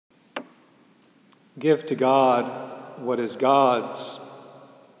Give to God what is God's.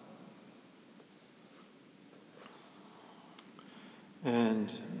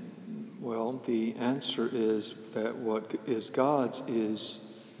 And, well, the answer is that what is God's is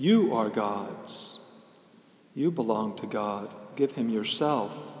you are God's. You belong to God. Give him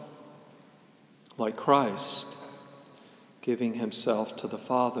yourself, like Christ, giving himself to the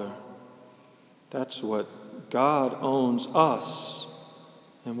Father. That's what God owns us,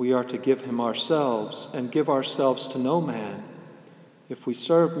 and we are to give him ourselves and give ourselves to no man. If we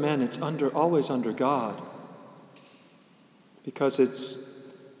serve men, it's always under God, because it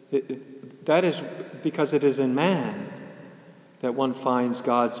is in man that one finds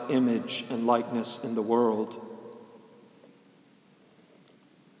God's image and likeness in the world.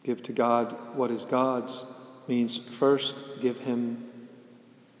 Give to God what is God's means first give him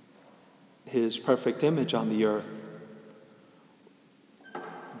his perfect image on the earth.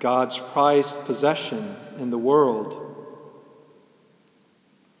 God's prized possession in the world,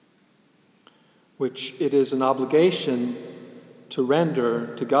 which it is an obligation to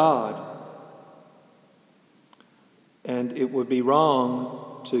render to God. And it would be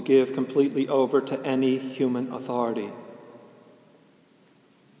wrong to give completely over to any human authority.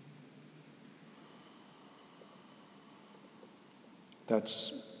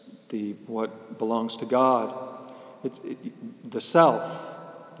 That's what belongs to God. The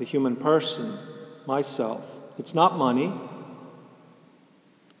self, the human person, myself. It's not money.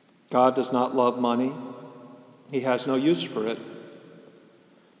 God does not love money. He has no use for it.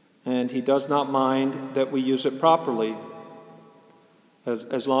 And he does not mind that we use it properly,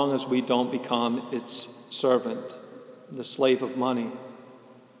 as long as we don't become its servant, the slave of money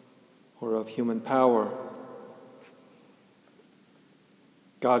or of human power.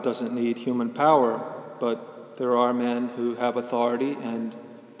 God doesn't need human power, but there are men who have authority, and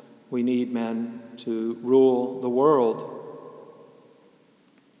we need men to rule the world.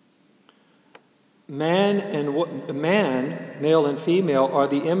 Man, male and female, are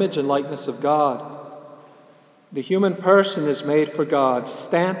the image and likeness of God. The human person is made for God,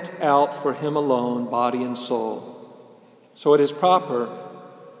 stamped out for him alone, body and soul. So it is proper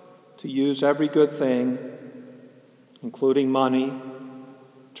to use every good thing, including money,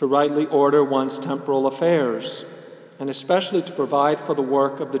 to rightly order one's temporal affairs, and especially to provide for the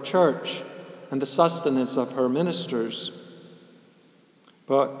work of the church and the sustenance of her ministers.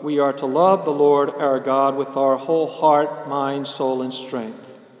 But we are to love the Lord our God with our whole heart, mind, soul, and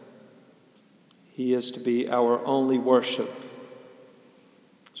strength. He is to be our only worship.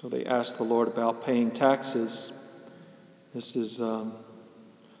 So they asked the Lord about paying taxes. This is, I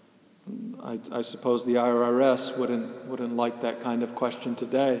suppose the IRS wouldn't like that kind of question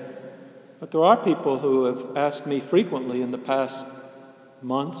today. But there are people who have asked me frequently in the past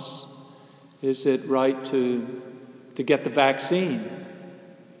months, is it right to get the vaccine?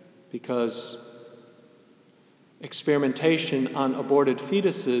 Because experimentation on aborted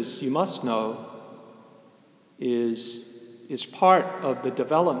fetuses, you must know, is part of the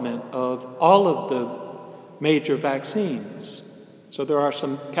development of all of the major vaccines. So there are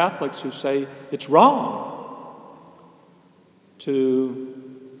some Catholics who say it's wrong to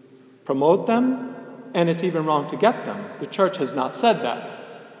promote them, and it's even wrong to get them. The Church has not said that.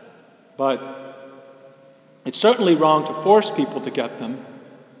 But it's certainly wrong to force people to get them,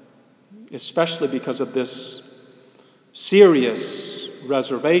 especially because of this serious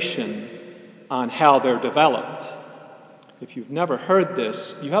reservation on how they're developed. If you've never heard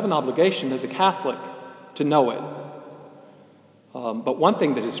this, you have an obligation as a Catholic to know it. But one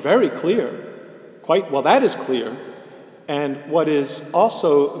thing that is very clear, that is clear, and what is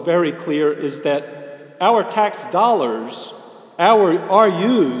also very clear is that our tax dollars are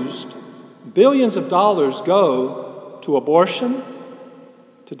used, billions of dollars go to abortion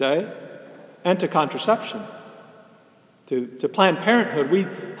today and to contraception, to Planned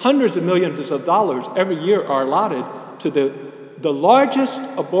Parenthood. Hundreds of millions of dollars every year are allotted to the largest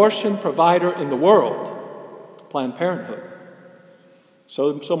abortion provider in the world, Planned Parenthood.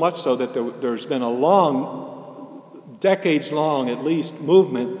 So much so that there's been a decades-long at least,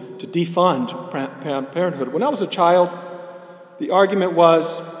 movement to defund Planned Parenthood. When I was a child, the argument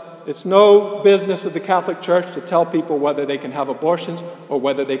was, it's no business of the Catholic Church to tell people whether they can have abortions or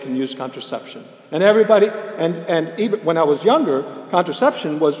whether they can use contraception. And everybody, and even when I was younger,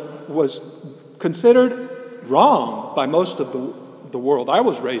 contraception was considered wrong by most of the world I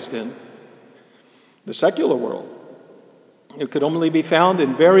was raised in, the secular world. It could only be found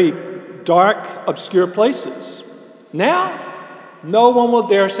in very dark, obscure places. Now, no one will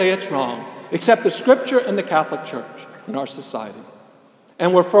dare say it's wrong, except the Scripture and the Catholic Church in our society.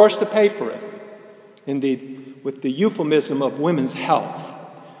 And we're forced to pay for it. with the euphemism of women's health.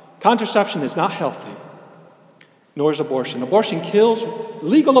 Contraception is not healthy, nor is abortion. Abortion kills.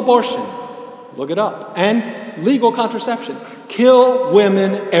 Legal abortion, look it up, and legal contraception kill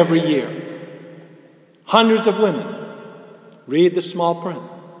women every year. Hundreds of women. Read the small print.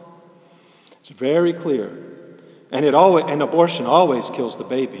 It's very clear. And abortion always kills the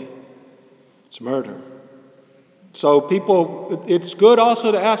baby. It's murder. So it's good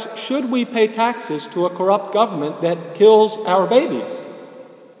also to ask, should we pay taxes to a corrupt government that kills our babies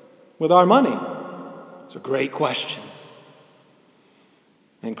with our money? It's a great question.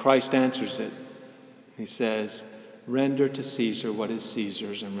 And Christ answers it. He says, render to Caesar what is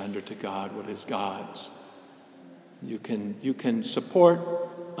Caesar's and render to God what is God's. You can support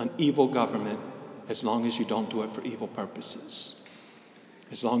an evil government as long as you don't do it for evil purposes.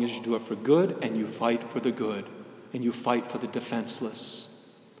 As long as you do it for good and you fight for the good and you fight for the defenseless,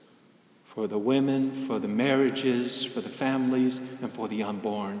 for the women, for the marriages, for the families, and for the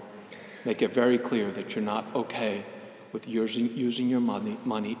unborn. Make it very clear that you're not okay with using your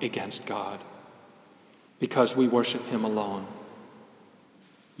money against God, because we worship Him alone.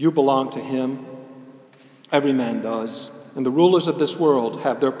 You belong to Him. Every man does. And the rulers of this world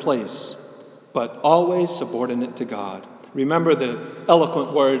have their place, but always subordinate to God. Remember the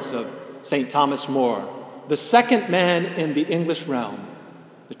eloquent words of St. Thomas More, the second man in the English realm,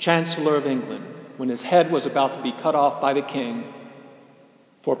 the Chancellor of England, when his head was about to be cut off by the king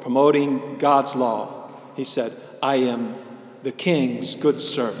for promoting God's law. He said, I am the king's good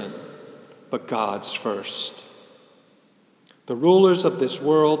servant, but God's first. The rulers of this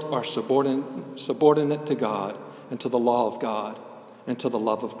world are subordinate to God and to the law of God and to the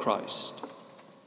love of Christ.